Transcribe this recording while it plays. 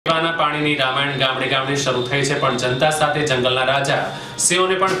પાણીની રામાયણ ગામડે ગામડે શરૂ થઈ છે, પણ જનતા સાથે જંગલના રાજા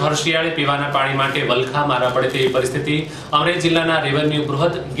સિંહોને પણ ભર શિયાળે પીવાના પાણી માટે વલખા મારવા પડે તેવી પરિસ્થિતિ અમરેલી જિલ્લાના રેવન્યુ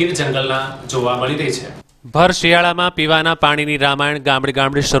બૃહદ ગીર જંગલના જોવા મળી રહી છે। ભર શિયાળામાં પીવાના પાણીની રામાયણ ગામડે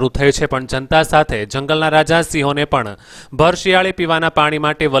ગામડે શરૂ થઈ છે, પણ જનતા સાથે જંગલના રાજા સિંહોને પણ ભર શિયાળે પીવાના પાણી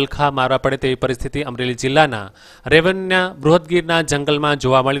માટે વલખા મારવા પડે તેવી પરિસ્થિતિ અમરેલી જિલ્લાના રેવન્યુના બૃહદગીરના જંગલમાં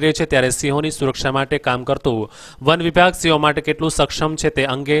જોવા મળી રહી છે। ત્યારે સિંહોની સુરક્ષા માટે કામ કરતું વન વિભાગ સિંહો માટે કેટલું સક્ષમ છે તે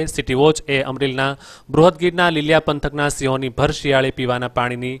અંગે સિટી વોચ એ અમરેલીના બૃહદગીરના લીલિયા પંથકના સિંહોની ભર શિયાળે પીવાના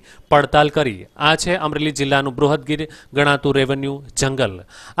પાણીની પડતાલ કરી। આ છે અમરેલી જિલ્લાનું બૃહદગીર ગણાતું રેવન્યુ જંગલ।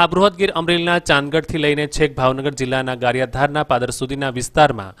 આ બૃહદગીર અમરેલીના ચાંદગઢથી લઈને છેક ભાવનગર જિલ્લાના ગારિયાધારના પાદર સુધીના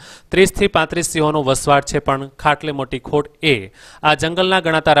વિસ્તારમાં 30 થી 35 સિંહોનો વસવાટ છે, પણ ખાટલે મોટી ખોટ એ આ જંગલના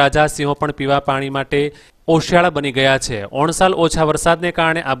ગણાતા રાજા સિંહો પણ પીવા પાણી માટે ઓશિયાળા બની ગયા છે। ઓણસાલ ઓછા વરસાદને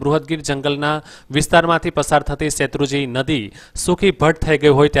કારણે આ બૃહદગીર જંગલના વિસ્તારમાંથી પસાર થતી શેત્રુંજી નદી સૂકી ભટ્ટ થઈ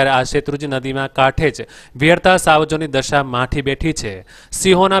ગઈ હોય, ત્યારે આ શેત્રુંજી નદીમાં કાંઠે જ વિહરતા સાવજોની દશા માઠી બેઠી છે।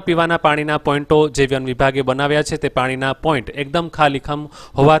 સિંહોના પીવાના પાણીના પોઈન્ટો જે વન વિભાગે બનાવ્યા છે તે પાણીના પોઈન્ટ એકદમ ખાલીખમ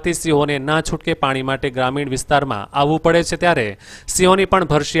હોવાથી સિંહોને ના છૂટકે પાણી માટે ગ્રામીણ વિસ્તારમાં આવવું પડે છે। ત્યારે સિંહોની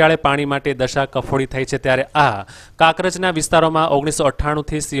પણ ભર શિયાળે પાણી માટે દશા કફોડી થઈ છે। ત્યારે આ કાંકરેજના વિસ્તારોમાં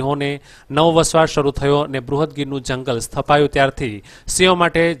 1998થી સિંહોને નવો વસવાટ શરૂ થયો અને બૃહદગીરનું જંગલ સ્થપાયું ત્યારથી સિંહો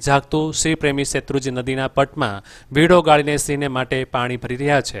માટે જાગતું સિંહ પ્રેમી શેત્રુંજી નદીના પટમાં ભીડો ગાળીને સિંહને માટે પાણી ભરી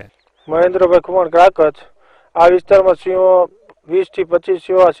રહ્યા છે। મહેન્દ્રભાઈ કુમાર કાકચ, આ વિસ્તારમાં સિંહો 20 થી 25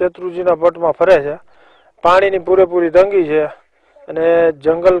 સિંહો શેત્રુંજીના પટમાં ફરે છે। પાણીની પૂરેપૂરી તંગી છે અને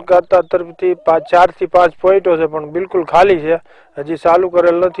જંગલ ખાતા તરફથી 4 થી 5 પોઈન્ટો છે, પણ બિલકુલ ખાલી છે, હજી ચાલુ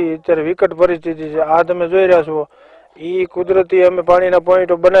કરેલ નથી। અત્યારે વિકટ પરિસ્થિતિ છે। આ તમે જોઈ રહ્યા છો, એ કુદરતી અમે પાણીના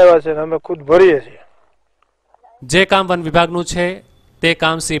પોઈન્ટો બનાવ્યા છે અને અમે ખુદ ભરીએ છીએ। જે કામ વન વિભાગનું છે તે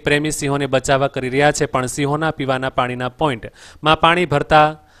કામ સિંહ પ્રેમી સિંહોને બચાવવા કરી રહ્યા છે, પણ સિંહોના પીવાના પાણીના પોઈન્ટમાં પાણી ભરતા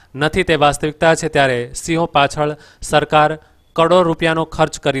નથી તે વાસ્તવિકતા છે। ત્યારે સિંહો પાછળ સરકાર કરોડો રૂપિયાનો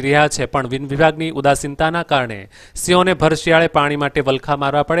ખર્ચ કરી રહ્યા છે, પણ વન વિભાગની ઉદાસીનતાના કારણે સિંહોને ભર શિયાળે પાણી માટે વલખા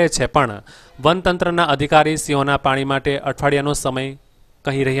મારવા પડે છે, પણ વનતંત્રના અધિકારી સિંહોના પાણી માટે અઠવાડિયાનો સમય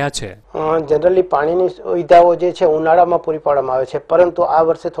કહી રહ્યા છે। જનરલી પાણીની સુવિધાઓ જે છે ઉનાળામાં પૂરી પાડવામાં આવે છે, પરંતુ આ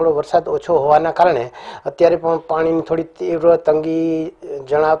વર્ષે થોડો વરસાદ ઓછો હોવાના કારણે અત્યારે પણ પાણીની થોડી તીવ્ર તંગી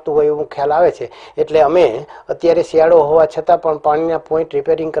જણાવતું હોય એવું ખ્યાલ આવે છે। એટલે અમે અત્યારે શિયાળો હોવા છતાં પણ પાણીના પોઈન્ટ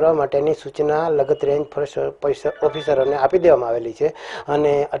રિપેરિંગ કરવા માટેની સૂચના લગત રેન્જ ફોરેસ્ટ ઓફિસરોને આપી દેવામાં આવેલી છે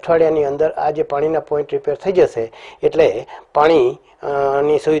અને અઠવાડિયાની અંદર આ જે પાણીના પોઈન્ટ રિપેર થઈ જશે એટલે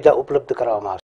પાણીની સુવિધા ઉપલબ્ધ કરવામાં આવશે।